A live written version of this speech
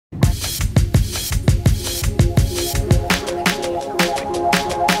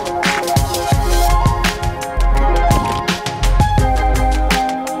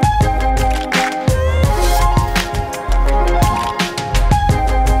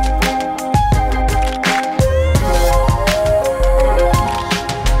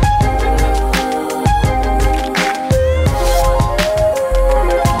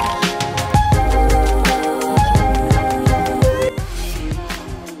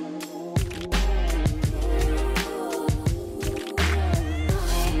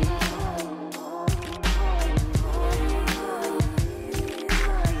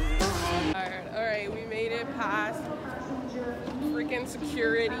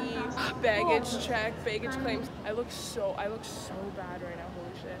baggage check, baggage claims. I look so bad right now.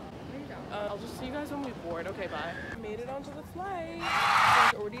 Holy shit. I'll just see you guys when we board. Okay, bye. Made it onto the flight.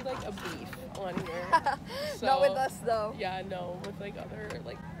 There's already like a beef on here. So, not with us though. Yeah, no, with like other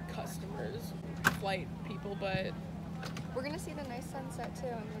like customers, flight people, but we're gonna see the nice sunset too,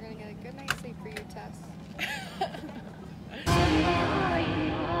 and we're gonna get a good night's sleep for you, Tess.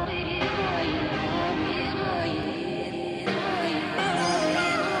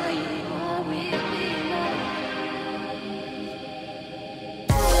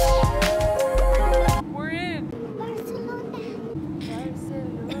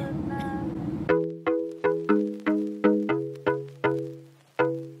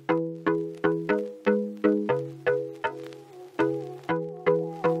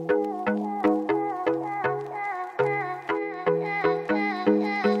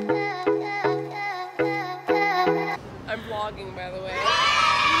 By the way.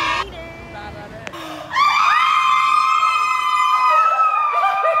 We made it. Bad at it.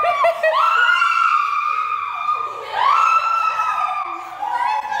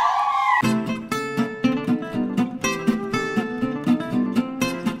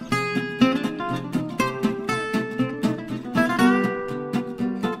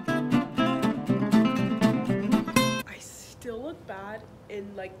 I still look bad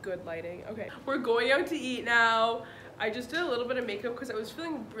in like good lighting. Okay, we're going out to eat now. I just did a little bit of makeup because I was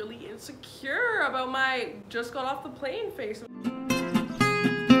feeling really insecure about my just got off the plane face.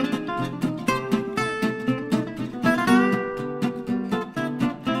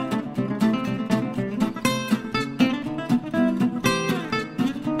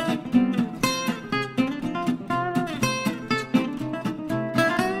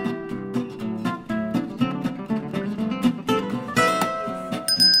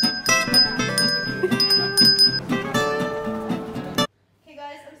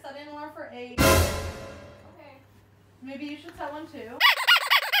 Maybe you should tell one too.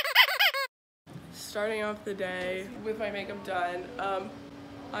 Starting off the day with my makeup done,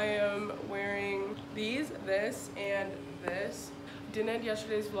 I am wearing this, and this. Didn't end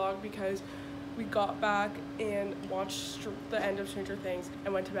yesterday's vlog because we got back and watched the end of Stranger Things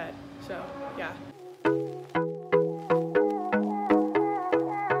and went to bed. So yeah.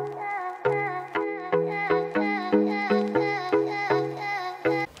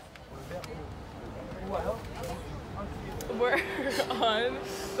 We're on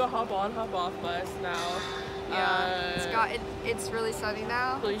the hop on, hop off bus now. Yeah, it's really sunny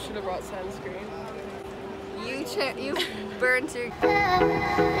now. Well, you should have brought sunscreen. You burned your.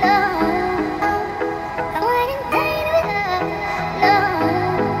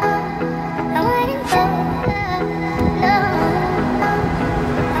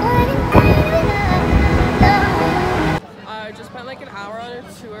 I just spent like an hour on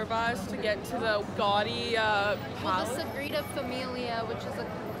a tour bus to get to the gaudy Well, palace. the Sagrada Familia, which is a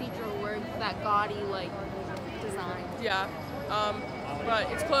cathedral where that gaudy like design. Yeah,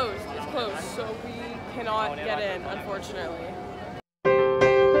 but it's closed. It's closed, so we cannot get in, unfortunately.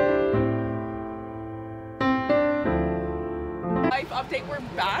 Life update: we're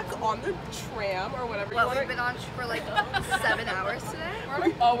back on the tram or whatever. Well, we've been on for like 7 hours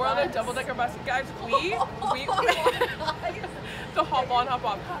today. Oh, we're on a double-decker bus, guys. We the hop on, hop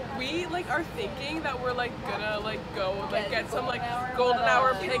off. We like are thinking that we're like gonna like go like get some like golden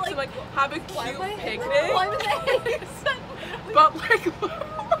hour pics and like have a cute picnic. But like,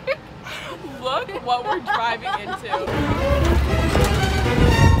 look what we're driving into.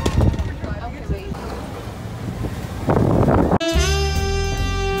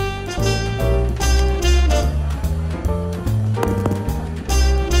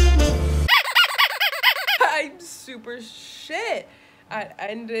 Super shit at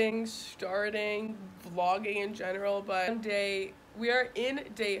ending, starting, vlogging in general, but we are in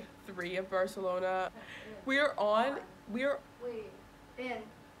day 3 of Barcelona. We are on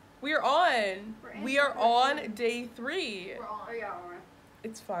day 3.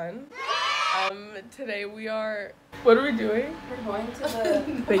 It's fun. Today we are, what are we doing? We're going to the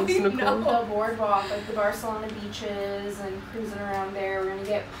Thanks, Nicole. the boardwalk, like the Barcelona beaches, and cruising around there. We're gonna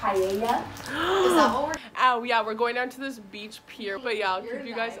get paella. Is that what we're? Oh yeah, we're going down to this beach pier, but yeah, I'll keep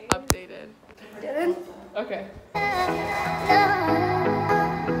you guys updated. Okay.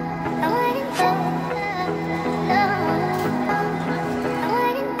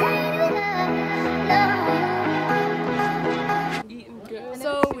 Eating good.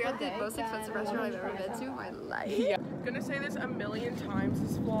 So we're at the most expensive restaurant I've ever been to in my life. Yeah. I'm gonna say this a million times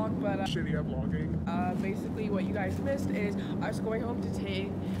this vlog, but Shitty at vlogging. basically what you guys missed is I was going home to take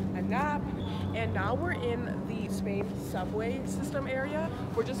a nap, and now we're in the Spain subway system area.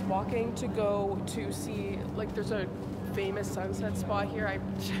 We're just walking to go to see, like, there's a famous sunset spot here. I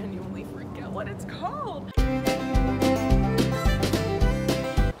genuinely forget what it's called. Currently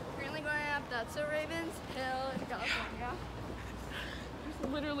going up That's a Ravens Hill in California.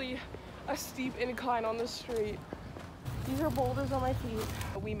 There's literally a steep incline on the street. These are boulders on my feet.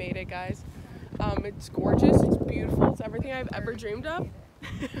 We made it, guys. It's gorgeous, it's beautiful, it's everything I've ever dreamed of.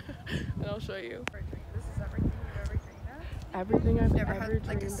 And I'll show you. This is everything you've ever dreamed of? Everything I've Never ever had dreamed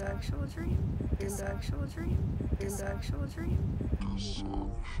like a of. sexual dream? A sexual dream? A sexual dream?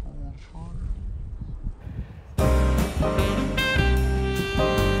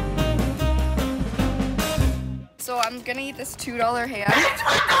 So I'm gonna eat this $2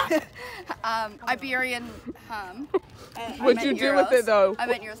 ham. Iberian ham. What'd you do with it though? I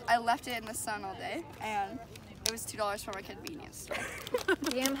meant euros. I left it in the sun all day, and it was $2 from a convenience store.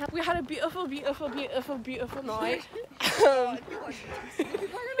 Damn, we had a beautiful, beautiful, beautiful, beautiful night.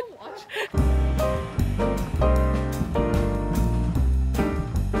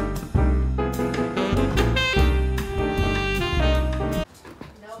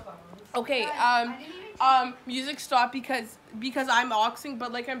 Okay, music stopped because I'm auxing,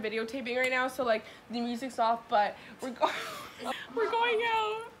 but like I'm videotaping right now, so like the music's off, but we're going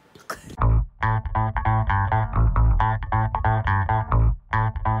out.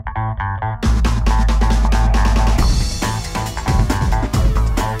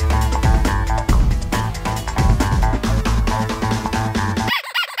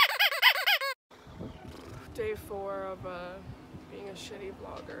 Day 4 of being a shitty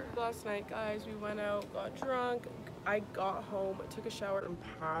vlogger. Last night, guys, we went out, got drunk. I got home, took a shower, and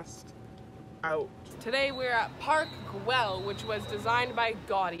Passed out. today we're at Park Güell, which was designed by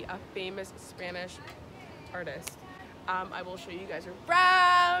Gaudi, a famous Spanish artist. I will show you guys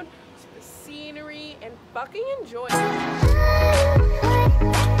around, see the scenery, and fucking enjoy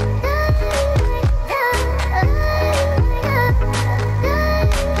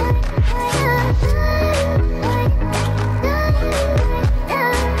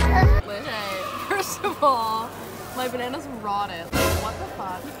First of all, my banana's rotted. Like, what the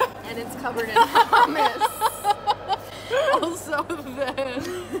fuck? And it's covered in hummus. Also, then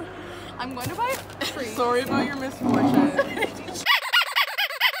I'm going to buy trees. Sorry about your misfortune.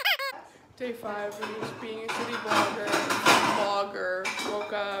 Day 5, we're just being a shitty vlogger.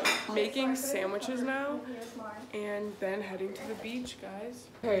 Woke up making sandwiches now, and then heading to the beach, guys.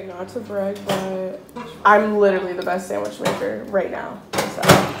 Okay, not to brag, but I'm literally the best sandwich maker right now. So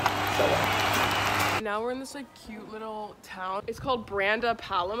now we're in this like cute little town. It's called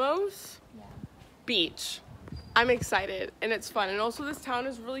Palamos Beach. I'm excited and it's fun, and also this town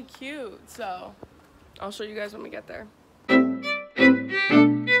is really cute, so I'll show you guys when we get there.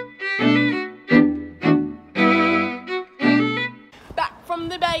 Back from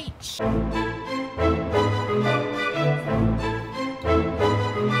the beach.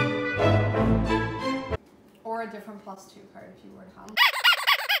 Or a different +2 card if you were to have.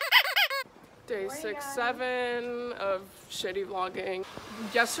 Day 6, 7 of shitty vlogging.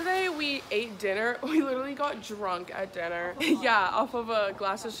 Yesterday we ate dinner. We literally got drunk at dinner. Yeah, off of a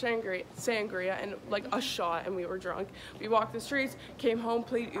glass of sangria and like a shot, and we were drunk. We walked the streets, came home,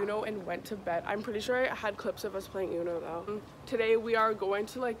 played Uno, and went to bed. I'm pretty sure I had clips of us playing Uno though. Today we are going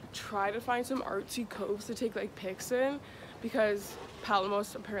to like try to find some artsy coves to take like pics in, because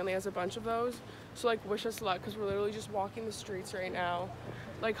Palamos apparently has a bunch of those. So like wish us luck, because we're literally just walking the streets right now,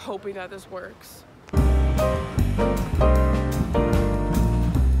 like hoping that this works. Well.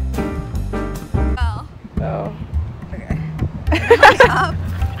 Oh. Okay.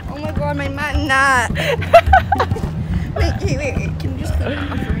 Oh my god, my not. Wait. Can you just clip it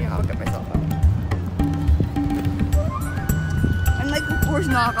off for me? I'll get myself up. I'm like the force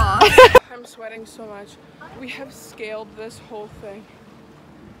knockoff. I'm sweating so much. We have scaled this whole thing.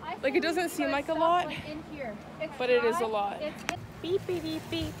 Like, it doesn't seem like a lot, but it is a lot. Beep beep beep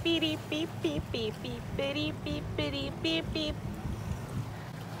beep beep beep beep beep beep beep beep beep beep beep.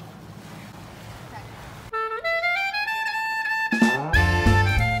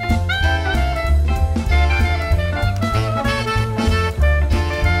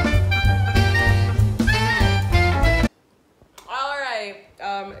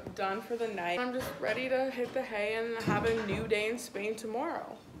 Done for the night. I'm just ready to hit the hay and have a new day in Spain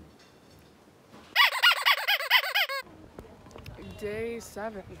tomorrow. Day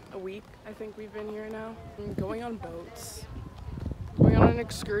 7, a week I think we've been here now. I'm going on boats. Going on an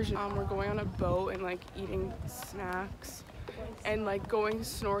excursion. We're going on a boat and like eating snacks and like going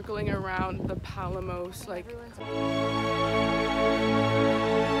snorkeling around the Palamos. Like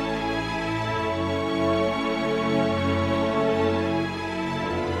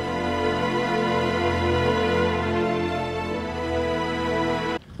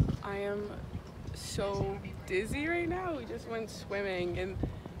I am so dizzy right now. We just went swimming in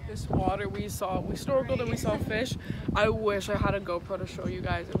this water. We snorkeled and we saw fish. I wish I had a GoPro to show you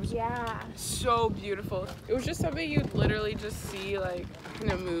guys. It was so beautiful. It was just something you'd literally just see like in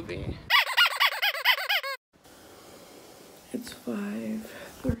a movie. It's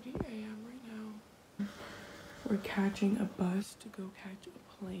 5:30 a.m. right now. We're catching a bus to go catch a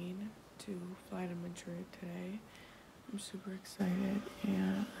plane to fly to Madrid today. I'm super excited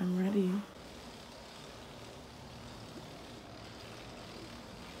and I'm ready.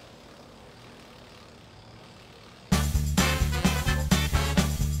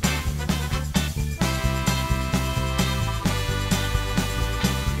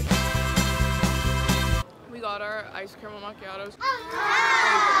 Got our ice caramel macchiatos.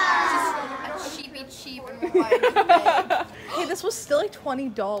 Cheap and we'll buy Hey, this was still like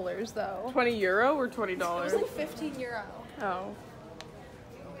 $20 though. 20 euro or $20? It was like 15 euro. Oh.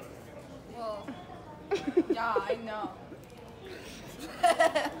 Well, yeah, I know.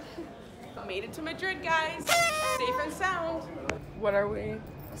 Made it to Madrid, guys. Safe and sound. What are we?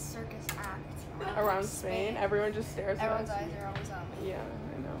 A circus act. Around Spain? Everyone just stares at us. Everyone's eyes are always on me. Yeah,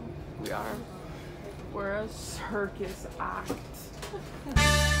 I know. We are. We're a circus act.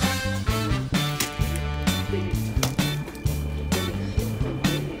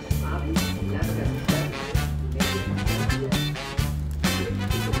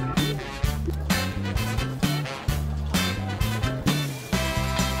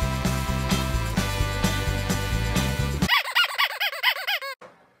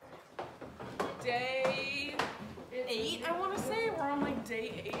 Day 8, I want to say. We're on like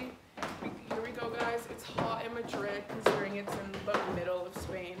day 8. Here we go, guys. It's hot in Madrid considering it's in the middle of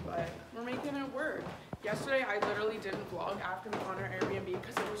Spain, but we're making it work. Yesterday, I literally didn't vlog after on our Airbnb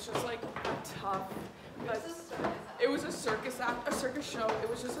because it was just like a tough. It was a circus act, a circus show. It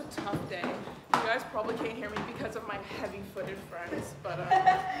was just a tough day. You guys probably can't hear me because of my heavy-footed friends, but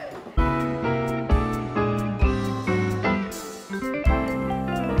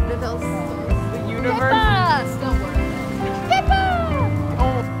the universe. Don't worry.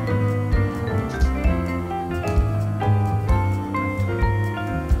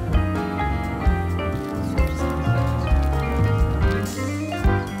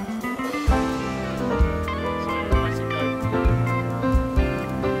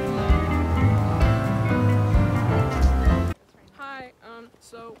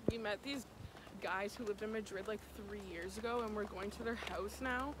 So we met these guys who lived in Madrid like 3 years ago and we're going to their house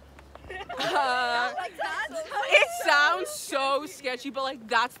now. It sounds so sketchy, but like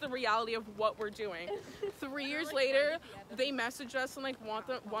that's the reality of what we're doing. 3 years later, they messaged us and like want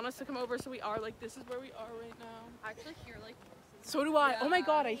us to come over, so we are like, this is where we are right now. I actually hear like So do I. Oh my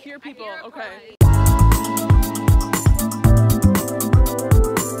god, I hear people. Okay.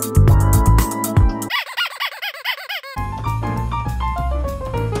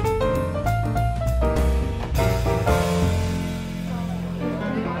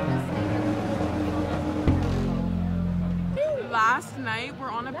 Last night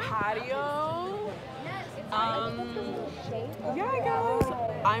we're on a patio. Yeah, guys.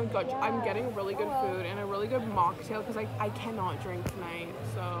 I'm getting really good food and a really good mocktail because I cannot drink tonight.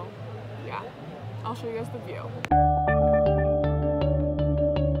 So yeah, I'll show you guys the view.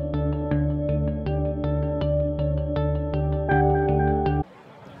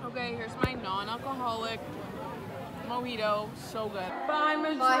 Okay, here's my non-alcoholic mojito. So good. Bye,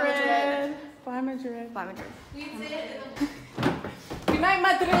 Madrid. Bye, Madrid. Bye, Madrid. Good night,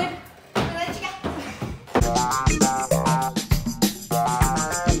 Madrid. Good night, chica.